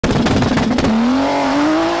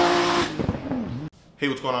Hey,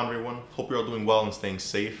 what's going on everyone? Hope you're all doing well and staying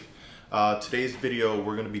safe. Today's video,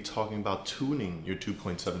 we're going to be talking about tuning your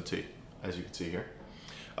 2.7T, as you can see here.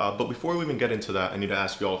 But before we even get into that, I need to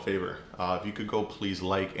ask you all a favor. If you could go please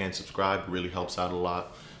like and subscribe, it really helps out a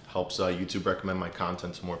lot. Helps YouTube recommend my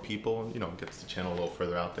content to more people and, gets the channel a little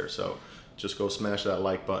further out there. So just go smash that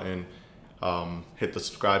like button, hit the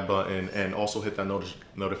subscribe button, and also hit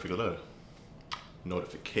that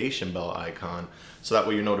notification bell icon, so that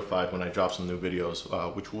way you're notified when I drop some new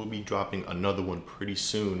videos, which will be dropping another one pretty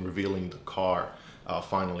soon, revealing the car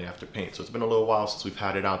finally after paint. So it's been a little while since we've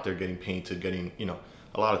had it out there getting painted, getting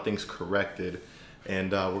a lot of things corrected,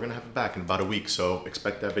 and we're gonna have it back in about a week, so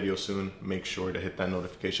expect that video soon. Make sure to hit that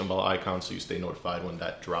notification bell icon so you stay notified when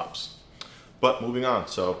that drops. But moving on,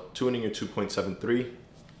 so tuning your 2.73,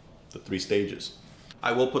 the 3 stages.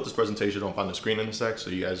 I will put this presentation up on the screen in a sec, so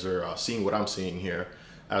you guys are seeing what I'm seeing here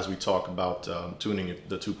as we talk about tuning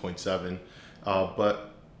the 2.7.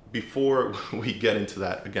 But before we get into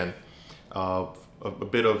that, again, a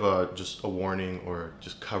bit of just a warning, or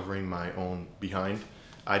just covering my own behind.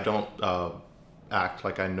 I don't act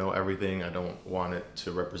like I know everything. I don't want it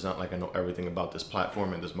to represent like I know everything about this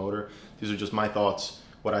platform and this motor. These are just my thoughts,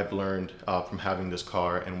 what I've learned from having this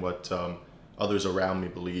car, and what others around me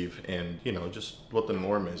believe, and just what the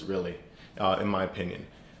norm is really, in my opinion.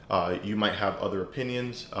 You might have other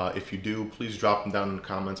opinions. If you do, please drop them down in the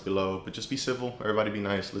comments below, but just be civil, everybody be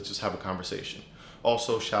nice, let's just have a conversation.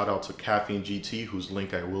 Also, shout out to Caffeine GT, whose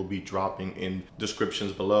link I will be dropping in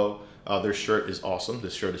descriptions below. Their shirt is awesome.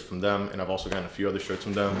 This shirt is from them, and I've also gotten a few other shirts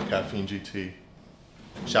from them. Caffeine GT,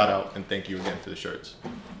 shout out and thank you again for the shirts.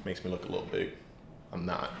 Makes me look a little big. I'm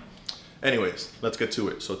not. Anyways, let's get to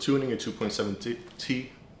it. So tuning your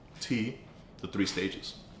 2.7T, the 3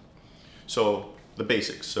 stages. So the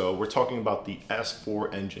basics. So we're talking about the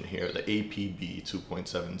S4 engine here, the APB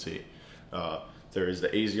 2.7T. There is the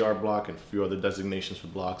AZR block and a few other designations for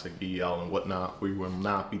blocks like BEL and whatnot. We will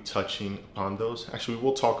not be touching upon those. Actually, we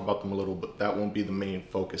will talk about them a little, but that won't be the main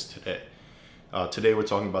focus today. Today we're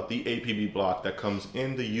talking about the APB block that comes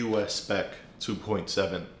in the US spec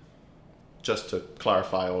 2.7. Just to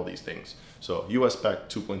clarify all these things. So US spec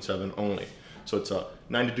 2.7 only. So it's a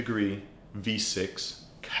 90-degree V6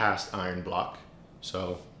 cast iron block.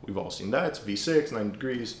 So we've all seen that. It's V6, 90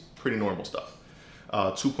 degrees, pretty normal stuff.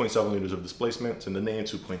 2.7 liters of displacement. It's in the name,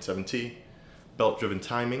 2.7T. Belt-driven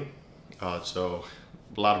timing. So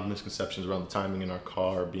a lot of misconceptions around the timing in our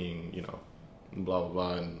car being, blah, blah,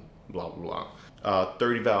 blah, and blah, blah, blah.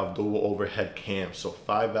 30 valve dual overhead cam. So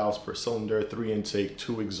 5 valves per cylinder, 3 intake,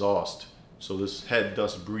 2 exhaust. So this head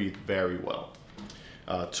does breathe very well.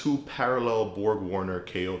 2 parallel Borg-Warner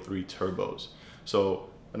KO3 turbos. So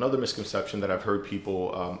another misconception that I've heard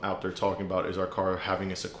people out there talking about is our car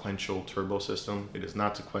having a sequential turbo system. It is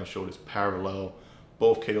not sequential, it is parallel.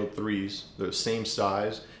 Both KO3s, they're the same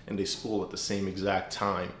size and they spool at the same exact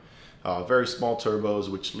time. Very small turbos,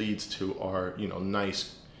 which leads to our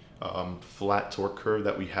nice flat torque curve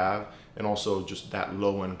that we have, and also just that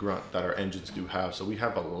low end grunt that our engines do have. So we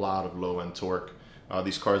have a lot of low end torque.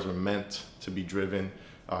 These cars are meant to be driven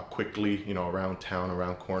quickly, around town,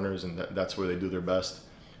 around corners, and that's where they do their best.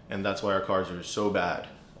 And that's why our cars are so bad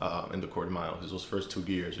in the quarter mile, because those first 2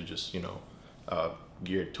 gears are just,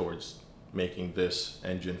 geared towards making this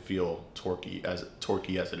engine feel torquey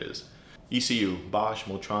as it is. ECU, Bosch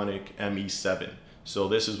Motronic ME7. So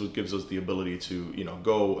this is what gives us the ability to,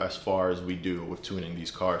 go as far as we do with tuning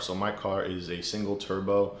these cars. So my car is a single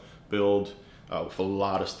turbo build with a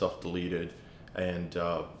lot of stuff deleted, and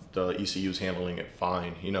the ECU's handling it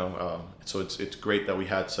fine, So it's great that we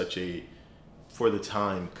had such a, for the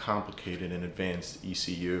time, complicated and advanced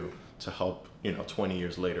ECU to help, 20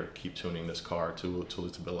 years later, keep tuning this car to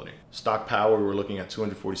its ability. Stock power, we're looking at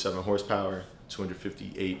 247 horsepower,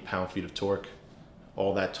 258 pound-feet of torque.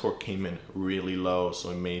 All that torque came in really low,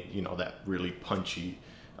 so it made that really punchy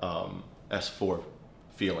S4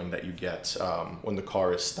 feeling that you get when the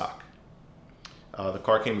car is stock. The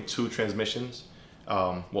car came with 2 transmissions,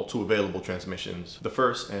 2 available transmissions. The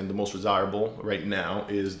first and the most desirable right now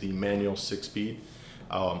is the manual 6-speed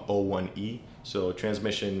 01E. So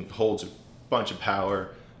transmission holds a bunch of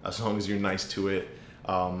power as long as you're nice to it.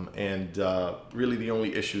 Really the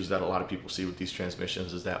only issues that a lot of people see with these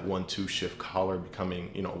transmissions is that 1-2 shift collar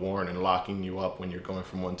becoming worn and locking you up when you're going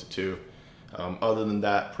from 1 to 2. Other than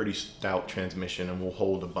that, pretty stout transmission, and will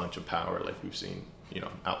hold a bunch of power like we've seen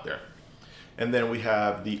out there. And then we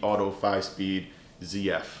have the auto 5-speed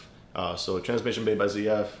ZF. So transmission made by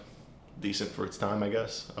ZF, decent for its time, I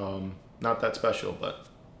guess. Not that special, but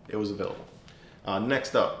it was available.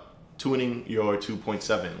 Next up, tuning your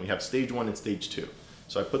 2.7. We have stage 1 and stage 2.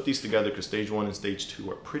 So I put these together because stage 1 and stage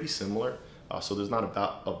 2 are pretty similar. So there's not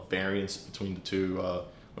about a variance between the two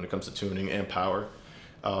when it comes to tuning and power.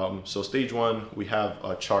 So stage 1, we have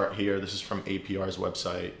a chart here. This is from APR's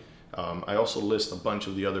website. I also list a bunch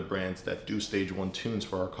of the other brands that do stage 1 tunes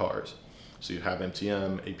for our cars. So you have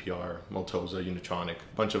MTM, APR, Motoza, Unitronic,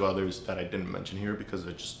 a bunch of others that I didn't mention here because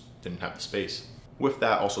I just didn't have the space. With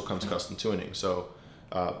that also comes custom tuning. So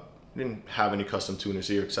we didn't have any custom tuners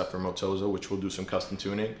here except for Motoza, which will do some custom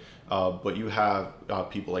tuning. But you have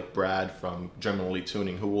people like Brad from German Elite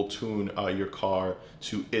Tuning who will tune your car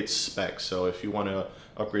to its specs. So if you want to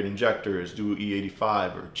upgrade injectors, do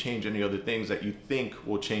E85, or change any other things that you think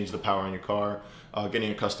will change the power in your car,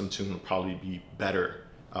 getting a custom tune will probably be better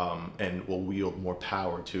and will wield more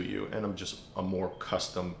power to you, and just a more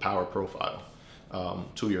custom power profile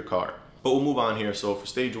to your car. But we'll move on here. So for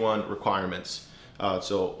stage 1 requirements,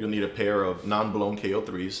 so you'll need a pair of non-blown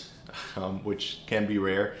KO3s, which can be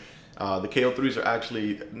rare. The KO3s are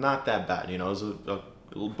actually not that bad. You know, there's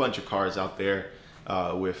a bunch of cars out there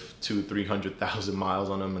with 200,000-300,000 miles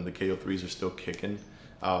on them, and the KO3s are still kicking.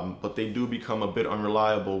 But they do become a bit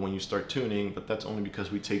unreliable when you start tuning, but that's only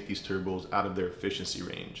because we take these turbos out of their efficiency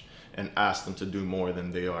range and ask them to do more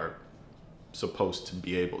than they are supposed to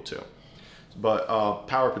be able to. But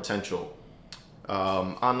power potential.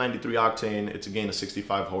 On 93 octane, it's a gain of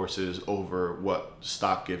 65 horses over what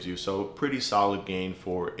stock gives you. So pretty solid gain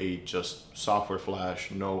for a just software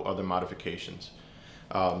flash, no other modifications.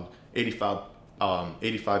 85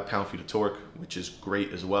 pound-feet of torque, which is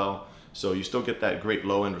great as well. So you still get that great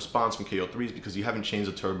low end response from KO3s because you haven't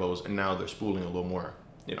changed the turbos, and now they're spooling a little more,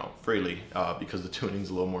 you know, freely because the tuning's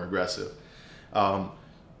a little more aggressive.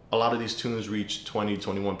 A lot of these tunes reach 20,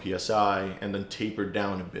 21 PSI and then taper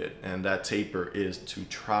down a bit. And that taper is to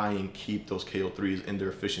try and keep those KO3s in their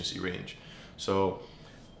efficiency range. So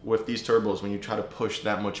with these turbos, when you try to push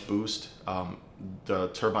that much boost, the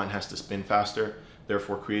turbine has to spin faster,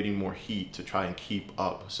 therefore creating more heat to try and keep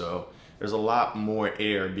up. So there's a lot more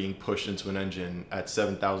air being pushed into an engine at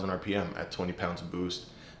 7,000 RPM at 20 pounds of boost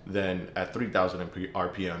than at 3,000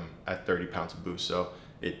 RPM at 30 pounds of boost. So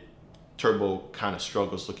turbo kind of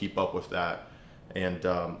struggles to keep up with that, and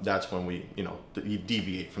that's when we, you know,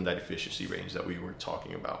 deviate from that efficiency range that we were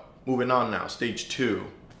talking about. Moving on now, stage 2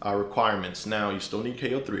 requirements. Now you still need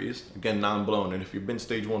KO3s, again non-blown, and if you've been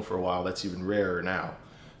stage 1 for a while, that's even rarer now.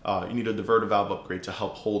 You need a diverter valve upgrade to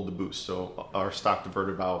help hold the boost. So our stock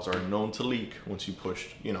diverter valves are known to leak once you push,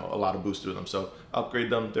 you know, a lot of boost through them. So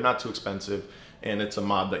upgrade them. They're not too expensive, and it's a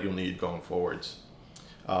mod that you'll need going forwards.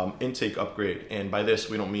 Intake upgrade, and by this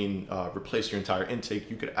we don't mean replace your entire intake.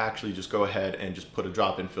 You could actually just go ahead and just put a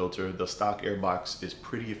drop-in filter. The stock airbox is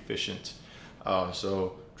pretty efficient,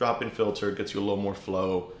 so drop-in filter gets you a little more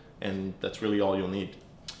flow, and that's really all you'll need.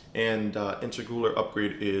 And intercooler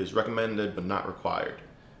upgrade is recommended but not required.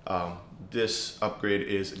 This upgrade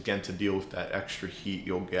is again to deal with that extra heat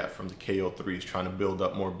you'll get from the KO3s trying to build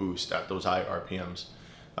up more boost at those high RPMs.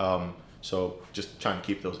 So just trying to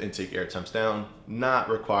keep those intake air temps down. Not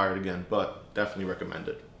required again, but definitely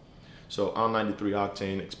recommended. So on 93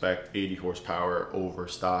 octane, expect 80 horsepower over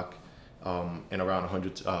stock and around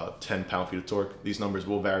 110 pound-feet of torque. These numbers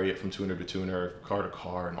will vary it from tuner to tuner, car to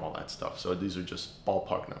car, and all that stuff. So these are just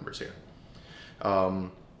ballpark numbers here.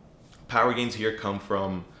 Power gains here come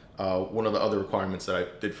from one of the other requirements that I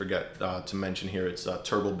did forget to mention here. It's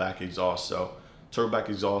turbo back exhaust. So turbo back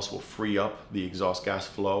exhaust will free up the exhaust gas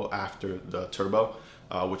flow after the turbo,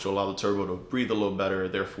 which will allow the turbo to breathe a little better,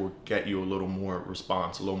 therefore get you a little more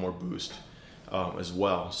response, a little more boost as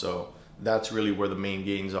well. So that's really where the main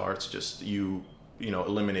gains are. It's just you know,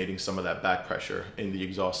 eliminating some of that back pressure in the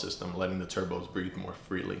exhaust system, letting the turbos breathe more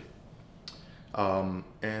freely.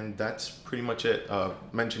 And that's pretty much it.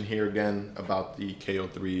 Mention here again about the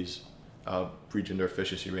KO3s reaching their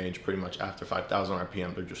efficiency range pretty much after 5,000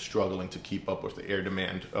 RPM. They're just struggling to keep up with the air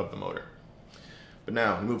demand of the motor. But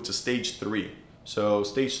now move to stage 3. So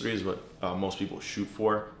stage 3 is what most people shoot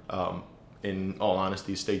for. In all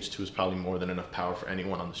honesty, stage 2 is probably more than enough power for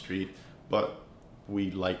anyone on the street, but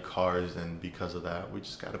we like cars, and because of that, we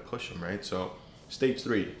just got to push them, right? So stage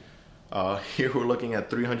 3. Here we're looking at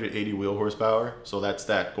 380 wheel horsepower. So that's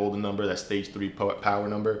that golden number, that stage 3 power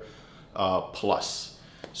number, plus.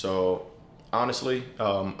 So honestly,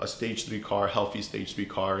 a stage 3 car, healthy stage 3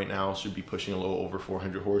 car right now should be pushing a little over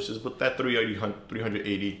 400 horses, but that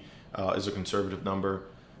 380 is a conservative number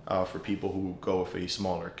for people who go with a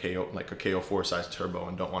smaller KO, like a KO4 size turbo,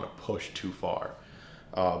 and don't want to push too far.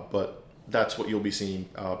 But that's what you'll be seeing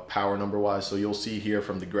power number wise. So you'll see here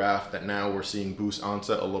from the graph that now we're seeing boost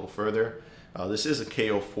onset a little further. This is a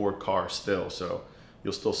KO4 car still, so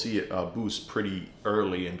you'll still see it boost pretty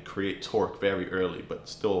early and create torque very early, but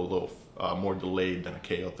still a little more delayed than a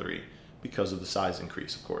KO3 because of the size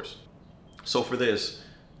increase, of course. So for this,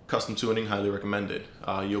 custom tuning, highly recommended.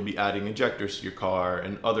 You'll be adding injectors to your car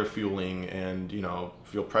and other fueling and, you know,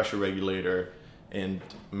 fuel pressure regulator, and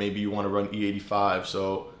maybe you want to run E85.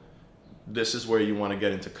 So this is where you want to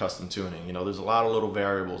get into custom tuning. You know, there's a lot of little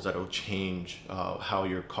variables that will change how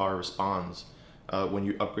your car responds when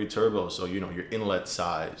you upgrade turbos. So, you know, your inlet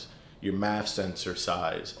size, your MAF sensor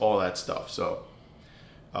size, all that stuff. So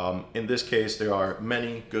in this case, there are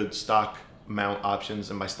many good stock mount options,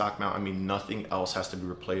 and by stock mount I mean nothing else has to be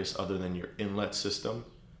replaced other than your inlet system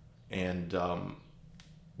and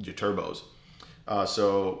your turbos.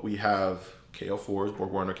 So we have KO4s,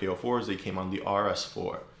 BorgWarner KO4s. They came on the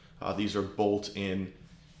RS4. These are bolt-in,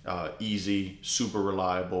 easy, super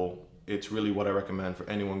reliable. It's really what I recommend for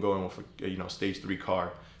anyone going with a, you know, stage 3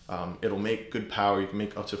 car. It'll make good power. You can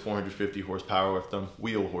make up to 450 horsepower with them,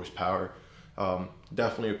 wheel horsepower.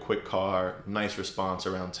 Definitely a quick car, nice response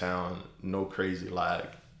around town, no crazy lag.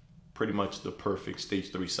 Pretty much the perfect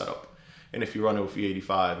stage 3 setup. And if you run it with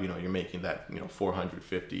E85, you know, you're making that, you know,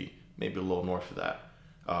 450, maybe a little north of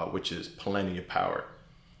that, which is plenty of power.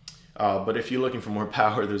 But if you're looking for more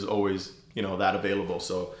power, there's always, you know, that available.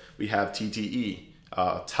 So we have TTE,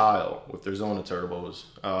 Tile with their Zona turbos,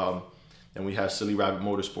 and we have Silly Rabbit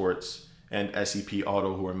Motorsports and SEP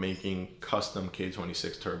Auto, who are making custom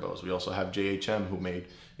K26 turbos. We also have JHM, who made,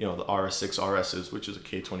 you know, the RS6 RSs, which is a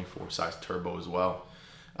K24 size turbo as well.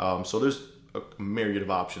 So there's a myriad of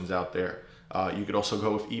options out there. You could also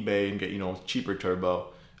go with eBay and get, you know, a cheaper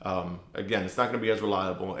turbo. Again, it's not going to be as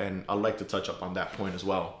reliable, and I'd like to touch up on that point as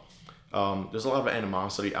well. There's a lot of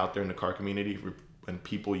animosity out there in the car community when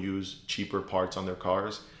people use cheaper parts on their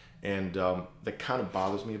cars, and that kind of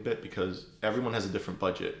bothers me a bit because everyone has a different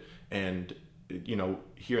budget. And, you know,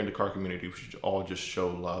 here in the car community, we should all just show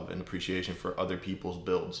love and appreciation for other people's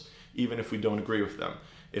builds, even if we don't agree with them.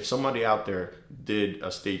 If somebody out there did a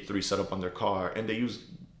stage 3 setup on their car and they used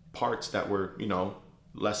parts that were, you know,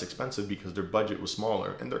 less expensive because their budget was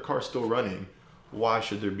smaller and their car's still running, why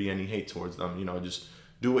should there be any hate towards them? You know, just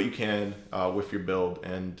do what you can with your build,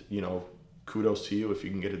 and, you know, kudos to you if you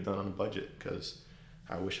can get it done on a budget, because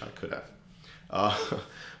I wish I could have.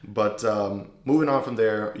 But moving on from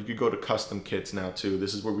there, you could go to custom kits now too.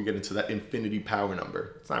 This is where we get into that infinity power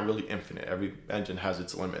number. It's not really infinite. Every engine has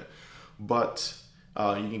its limit, but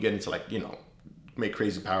you can get into, like, you know, make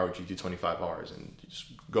crazy power GT25Rs and just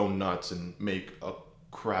go nuts and make a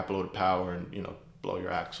crap load of power and, you know, blow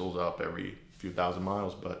your axles up every few thousand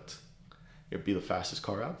miles, but it'd be the fastest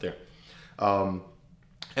car out there. And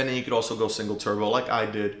then you could also go single turbo like I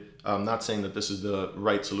did. I'm not saying that this is the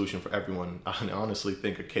right solution for everyone. I honestly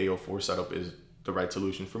think a KO4 setup is the right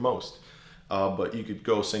solution for most. But you could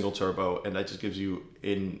go single turbo, and that just gives you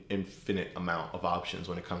an infinite amount of options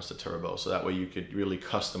when it comes to turbo. So that way you could really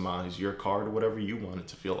customize your car to whatever you want it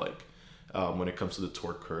to feel like when it comes to the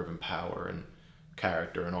torque curve and power and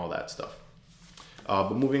character and all that stuff.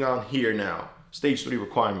 But moving on here now, stage 3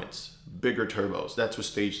 requirements, bigger turbos. That's what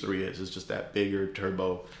stage 3 is. It's just that bigger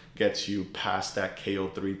turbo gets you past that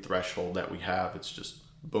KO3 threshold that we have. It's just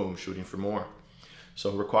boom, shooting for more.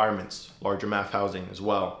 So requirements, larger MAF housing as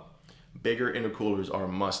well. Bigger intercoolers are a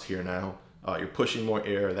must here now. You're pushing more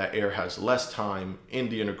air. That air has less time in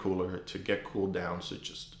the intercooler to get cooled down. So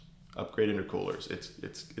just upgrade intercoolers.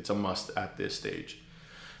 It's a must at this stage.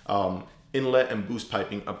 Inlet and boost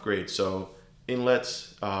piping upgrade. So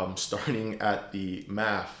inlets starting at the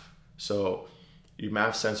MAF. So your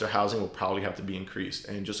MAF sensor housing will probably have to be increased.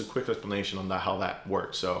 And just a quick explanation on that, how that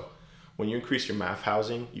works. So when you increase your MAF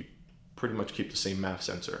housing, you pretty much keep the same MAF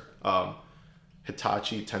sensor.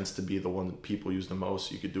 Hitachi tends to be the one that people use the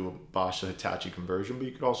most. You could do a Bosch to Hitachi conversion, but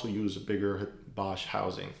you could also use a bigger Bosch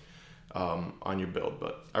housing on your build.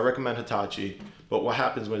 But I recommend Hitachi. But what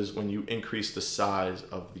happens is when you increase the size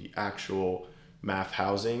of the actual MAF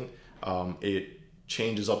housing, it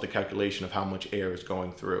changes up the calculation of how much air is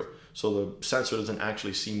going through. So the sensor doesn't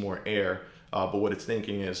actually see more air, but what it's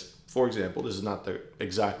thinking is, for example, this is not the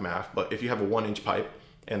exact MAF, but if you have a 1-inch pipe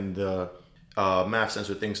and the MAF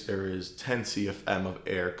sensor thinks there is 10 CFM of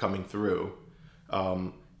air coming through,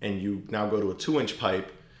 and you now go to a 2-inch pipe,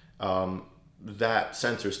 that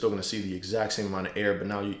sensor is still going to see the exact same amount of air, but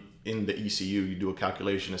now in the ECU, you do a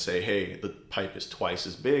calculation to say, hey, the pipe is twice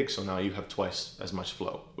as big, so now you have twice as much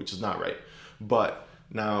flow, which is not right. But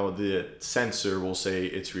now the sensor will say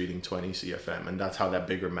it's reading 20 CFM, and that's how that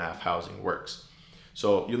bigger MAF housing works.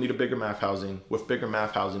 So you'll need a bigger MAF housing. With bigger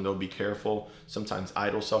MAF housing, though, be careful. Sometimes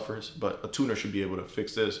idle suffers, but a tuner should be able to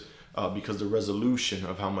fix this. because the resolution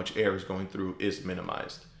of how much air is going through is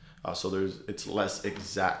minimized. So it's less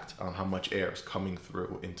exact on how much air is coming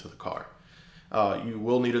through into the car. You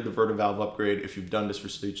will need a diverter valve upgrade. If you've done this for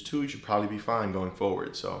stage 2, you should probably be fine going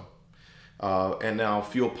forward. So, and now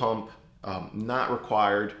fuel pump, not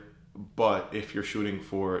required, but if you're shooting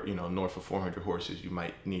for, north of 400 horses, you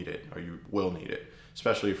might need it, or you will need it,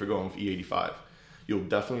 especially if you're going with E85. You'll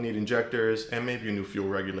definitely need injectors and maybe a new fuel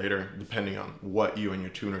regulator, depending on what you and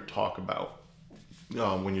your tuner talk about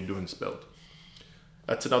when you're doing this build.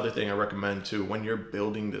 That's another thing I recommend too. When you're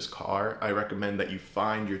building this car, I recommend that you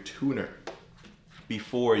find your tuner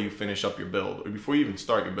before you finish up your build, or before you even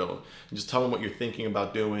start your build. And just tell them what you're thinking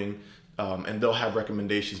about doing, and they'll have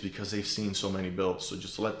recommendations because they've seen so many builds. So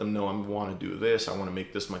just let them know, I want to do this, I want to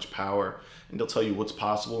make this much power, and they'll tell you what's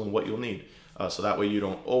possible and what you'll need. So that way you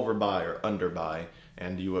don't overbuy or underbuy,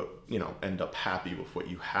 and you end up happy with what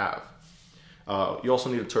you have. You also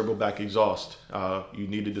need a turbo back exhaust. You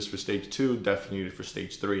needed this for stage 2, definitely needed for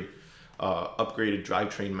stage 3. Upgraded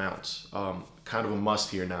drivetrain mounts, kind of a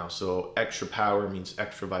must here now. So extra power means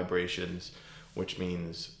extra vibrations, which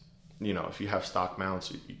means, if you have stock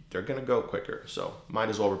mounts, they're gonna go quicker. So might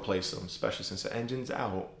as well replace them, especially since the engine's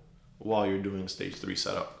out while you're doing a stage 3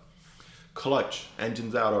 setup. Clutch,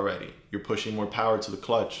 engine's out already. You're pushing more power to the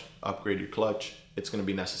clutch, upgrade your clutch. It's gonna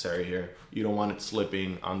be necessary here. You don't want it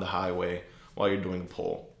slipping on the highway while you're doing a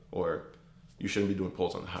pull, or you shouldn't be doing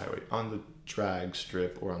pulls on the highway, on the drag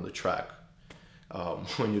strip or on the track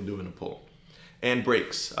when you're doing a pull. And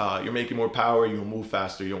brakes, you're making more power, you'll move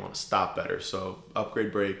faster, you'll want to stop better. So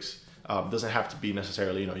upgrade brakes. Doesn't have to be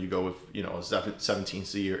necessarily, you go with, a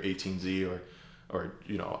 17C or 18Z or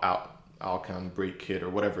Alcon brake kit or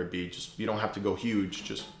whatever it be. Just, you don't have to go huge,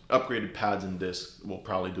 just upgraded pads and discs will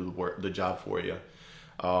probably do the job for you.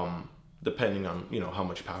 Depending on, how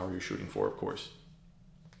much power you're shooting for, of course.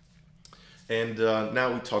 And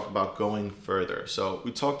now we talk about going further. So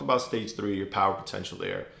we talked about stage 3, your power potential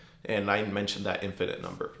there. And I mentioned that infinite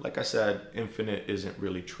number. Like I said, infinite isn't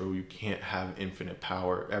really true. You can't have infinite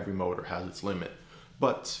power. Every motor has its limit.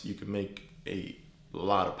 But you can make a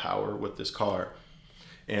lot of power with this car.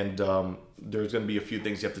 And there's going to be a few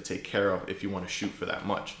things you have to take care of if you want to shoot for that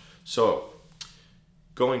much. So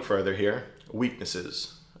going further here,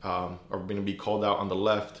 weaknesses are going to be called out on the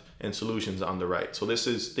left and solutions on the right. So this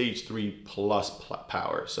is stage 3 plus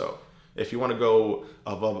power. So if you want to go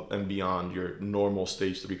above and beyond your normal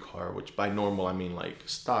stage 3 car, which by normal I mean like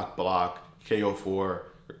stock block, K04 or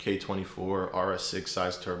K24, RS6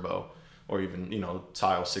 size turbo, or even,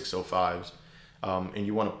 tile 605s, and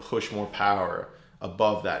you want to push more power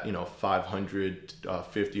above that,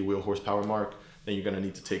 550 wheel horsepower mark, then you're going to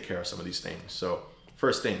need to take care of some of these things. So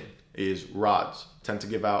first thing is rods. Tend to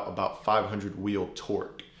give out about 500 wheel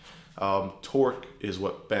torque. Torque is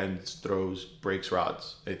what bends, throws, breaks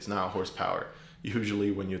rods. It's not horsepower.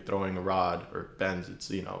 Usually when you're throwing a rod or bends, it's,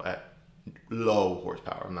 at low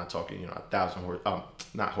horsepower. I'm not talking, 1,000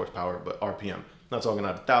 not horsepower, but RPM. I'm not talking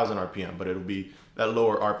at 1,000 RPM, but it'll be that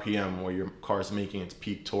lower RPM where your car is making its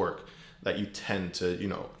peak torque that you tend to,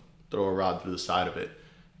 throw a rod through the side of it.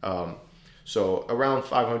 So around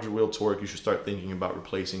 500 wheel torque, you should start thinking about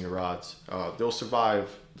replacing your rods. They'll survive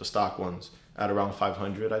the stock ones at around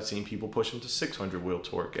 500. I've seen people push them to 600 wheel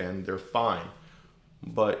torque and they're fine.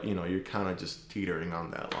 But you're kind of just teetering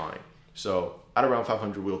on that line. So at around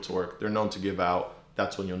 500 wheel torque, they're known to give out.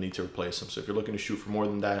 That's when you'll need to replace them. So if you're looking to shoot for more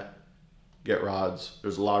than that, get rods.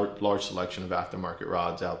 There's a large selection of aftermarket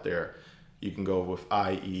rods out there. You can go with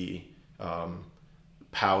IE,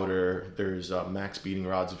 powder. There's max beating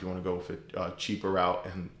rods if you want to go with a cheaper route,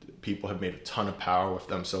 and people have made a ton of power with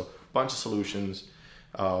them. So a bunch of solutions,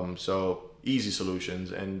 so easy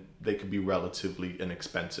solutions, and they could be relatively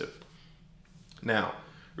inexpensive. Now,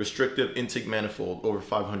 restrictive intake manifold over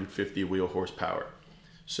 550 wheel horsepower.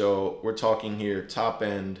 So we're talking here top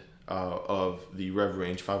end of the rev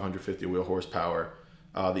range, 550 wheel horsepower.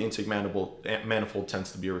 The intake manifold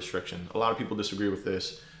tends to be a restriction. A lot of people disagree with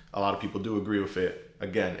this. A lot of people do agree with it.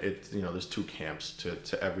 Again, there's two camps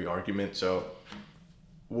to every argument. So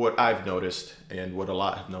what I've noticed and what a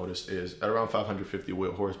lot have noticed is at around 550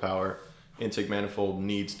 wheel horsepower, intake manifold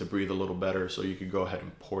needs to breathe a little better, so you could go ahead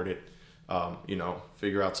and port it.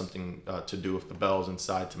 Figure out something to do with the bells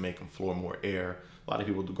inside to make them flow more air. A lot of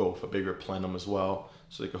people do go with a bigger plenum as well,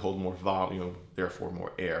 so they can hold more volume, therefore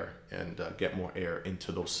more air, and get more air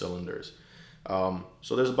into those cylinders.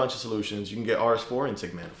 So there's a bunch of solutions. You can get RS4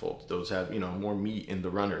 intake manifolds. Those have, more meat in the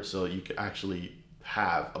runner, so you can actually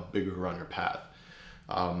have a bigger runner path.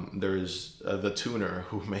 There's the tuner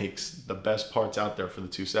who makes the best parts out there for the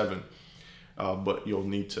 2.7. but you'll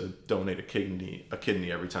need to donate a kidney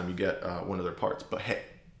every time you get one of their parts. But hey,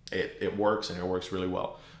 it works, and it works really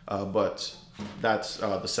well. But that's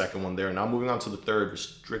the second one there. Now moving on to the third,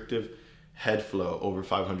 restrictive head flow over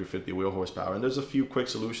 550 wheel horsepower. And there's a few quick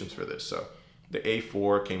solutions for this. So the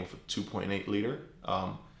A4 came with a 2.8 liter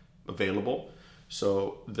available.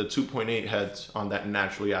 So the 2.8 heads on that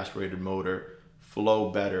naturally aspirated motor flow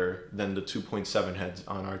better than the 2.7 heads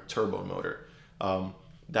on our turbo motor.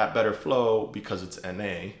 That better flow, because it's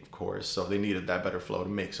NA, of course, so they needed that better flow to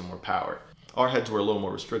make some more power. Our heads were a little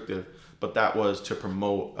more restrictive, but that was to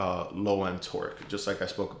promote low end torque, just like I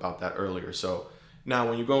spoke about that earlier. So now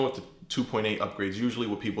when you're going with the 2.8 upgrades, usually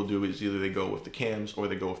what people do is either they go with the cams or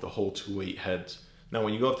they go with the whole 2.8 heads. Now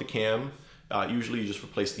when you go with the cam, usually you just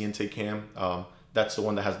replace the intake cam. That's the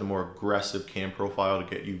one that has the more aggressive cam profile to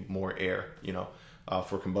get you more air, you know,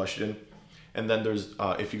 for combustion. And then there's,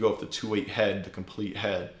 if you go with the 2.8 head, the complete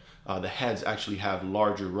head, the heads actually have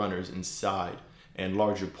larger runners inside and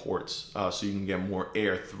larger ports, so you can get more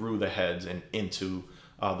air through the heads and into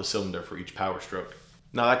the cylinder for each power stroke.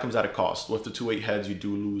 Now that comes at a cost. With the 2.8 heads, you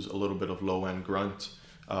do lose a little bit of low end grunt.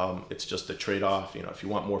 It's just a trade-off. You know, if you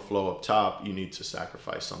want more flow up top, you need to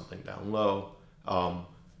sacrifice something down low.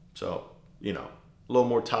 So, you know, a little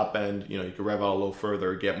more top end, you know, you can rev out a little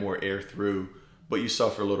further, get more air through, but you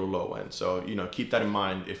suffer a little low end. So, you know, keep that in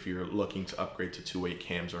mind if you're looking to upgrade to 2.8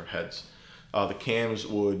 cams or heads. The cams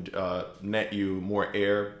would net you more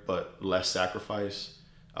air, but less sacrifice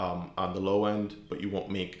on the low end, but you won't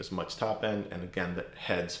make as much top end. And again, the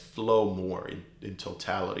heads flow more in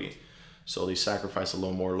totality. So they sacrifice a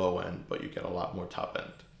little more low end, but you get a lot more top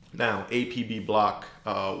end. Now, APB block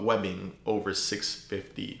webbing over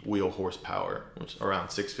 650 wheel horsepower, which is around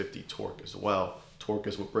 650 torque as well. Torque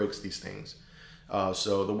is what breaks these things.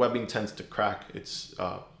 So the webbing tends to crack. It's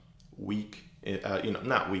weak, you know,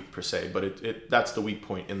 not weak per se, but that's the weak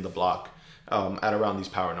point in the block at around these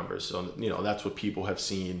power numbers. So, you know, that's what people have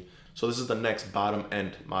seen. So this is the next bottom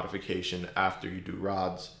end modification after you do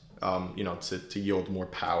rods, you know, to yield more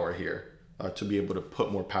power here, to be able to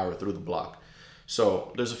put more power through the block.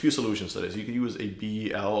 So there's a few solutions to this. You can use a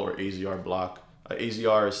BEL or AZR block.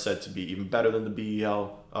 AZR is said to be even better than the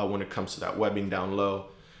BEL when it comes to that webbing down low.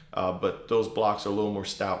 But those blocks are a little more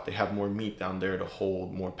stout. They have more meat down there to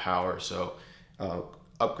hold more power. So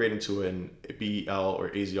upgrading to a BEL or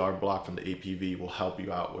AZR block from the APV will help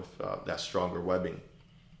you out with that stronger webbing.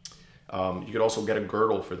 You could also get a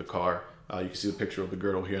girdle for the car. You can see the picture of the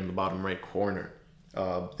girdle here in the bottom right corner.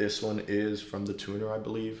 This one is from the tuner, I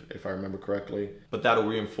believe, if I remember correctly. But that'll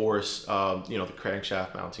reinforce, you know, the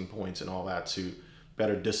crankshaft mounting points and all that to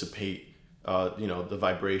better dissipate, you know, the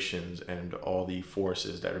vibrations and all the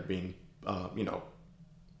forces that are being, you know,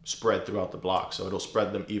 spread throughout the block. So it'll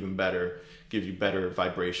spread them even better, give you better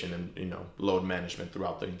vibration and, you know, load management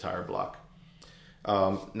throughout the entire block.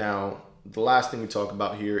 Now, the last thing we talk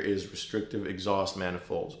about here is restrictive exhaust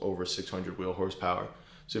manifolds over 600 wheel horsepower.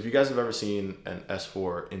 So if you guys have ever seen an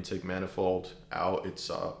S4 intake manifold out, it's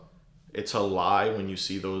a lie when you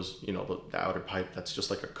see those, you know, the outer pipe, that's just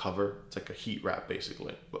like a cover. It's like a heat wrap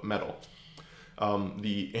basically, but metal.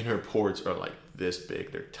 The inner ports are like this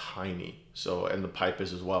big, they're tiny. So, and the pipe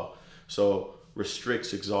is as well. So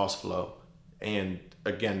restricts exhaust flow. And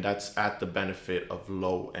again, that's at the benefit of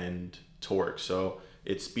low end torque. So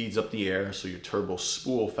it speeds up the air, so your turbos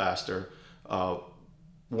spool faster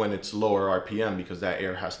when it's lower RPM, because that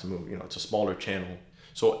air has to move, you know, it's a smaller channel.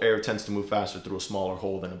 So air tends to move faster through a smaller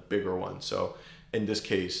hole than a bigger one. So in this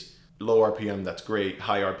case, low RPM, that's great.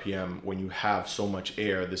 High RPM, when you have so much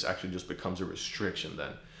air, this actually just becomes a restriction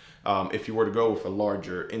then. If you were to go with a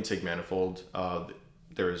larger intake manifold,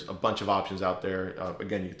 there's a bunch of options out there.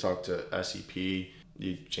 Again, you can talk to SEP.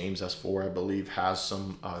 The James S4, I believe, has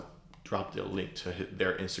some, drop the link to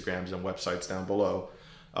their Instagrams and websites down below.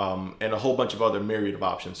 And a whole bunch of other myriad of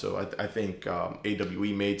options. So I think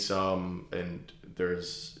AWE made some, and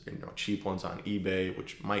there's, you know, cheap ones on eBay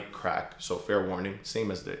which might crack. So fair warning,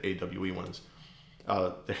 same as the AWE ones.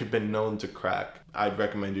 They've been known to crack. I'd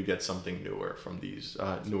recommend you get something newer from these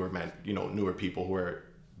newer people who are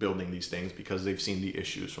building these things, because they've seen the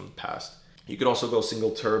issues from the past. You could also go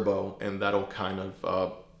single turbo, and that'll kind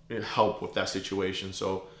of help with that situation.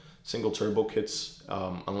 So single turbo kits,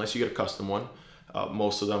 unless you get a custom one.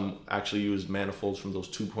 Most of them actually use manifolds from those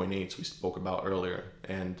 2.8s we spoke about earlier.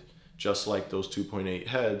 And just like those 2.8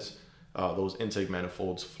 heads, those intake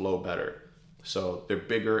manifolds flow better. So they're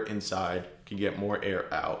bigger inside, can get more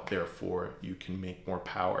air out, therefore you can make more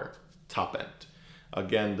power top end.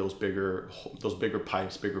 Again, those bigger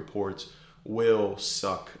pipes, bigger ports will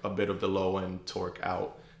suck a bit of the low end torque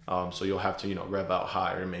out. So you'll have to, you know, rev out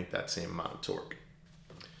higher to make that same amount of torque.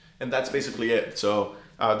 And that's basically it. So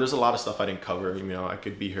there's a lot of stuff I didn't cover. You know, I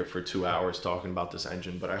could be here for 2 hours talking about this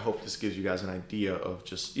engine, but I hope this gives you guys an idea of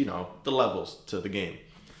just, you know, the levels to the game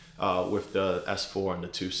with the S4 and the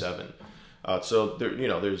 2.7. So there, you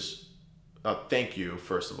know, there's thank you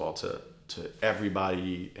first of all to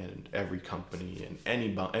everybody and every company and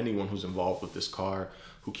anyone who's involved with this car,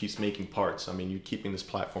 who keeps making parts. I mean, you're keeping this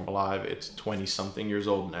platform alive. It's 20 something years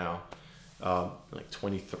old now. Like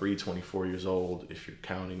 23, 24 years old if you're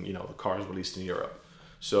counting, you know, the cars released in Europe.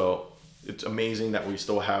 So it's amazing that we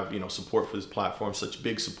still have, you know, support for this platform, such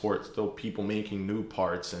big support, still people making new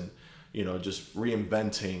parts and, you know, just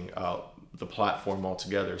reinventing the platform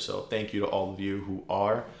altogether. So thank you to all of you who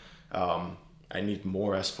are. I need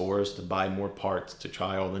more S4s to buy more parts to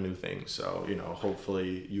try all the new things. So, you know,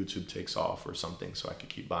 hopefully YouTube takes off or something so I could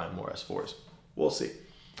keep buying more S4s. We'll see.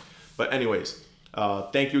 But anyways,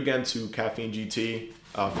 thank you again to Caffeine GT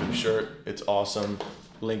for the shirt. It's awesome.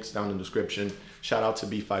 Links down in the description. Shout out to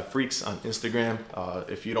B5 Freaks on Instagram.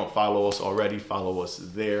 If you don't follow us already, follow us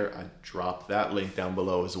there. I dropped that link down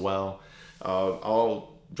below as well.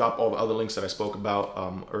 I'll drop all the other links that I spoke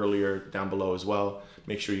about earlier down below as well.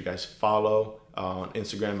 Make sure you guys follow on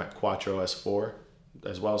Instagram at QuattroS4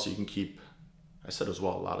 as well, so you can keep, I said as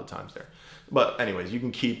well a lot of times there. But anyways, you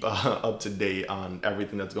can keep up to date on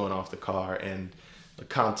everything that's going off the car, and the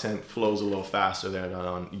content flows a little faster than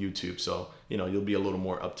on YouTube. So, you know, you'll be a little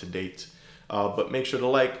more up to date. But make sure to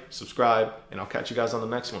like, subscribe, and I'll catch you guys on the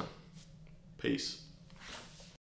next one. Peace.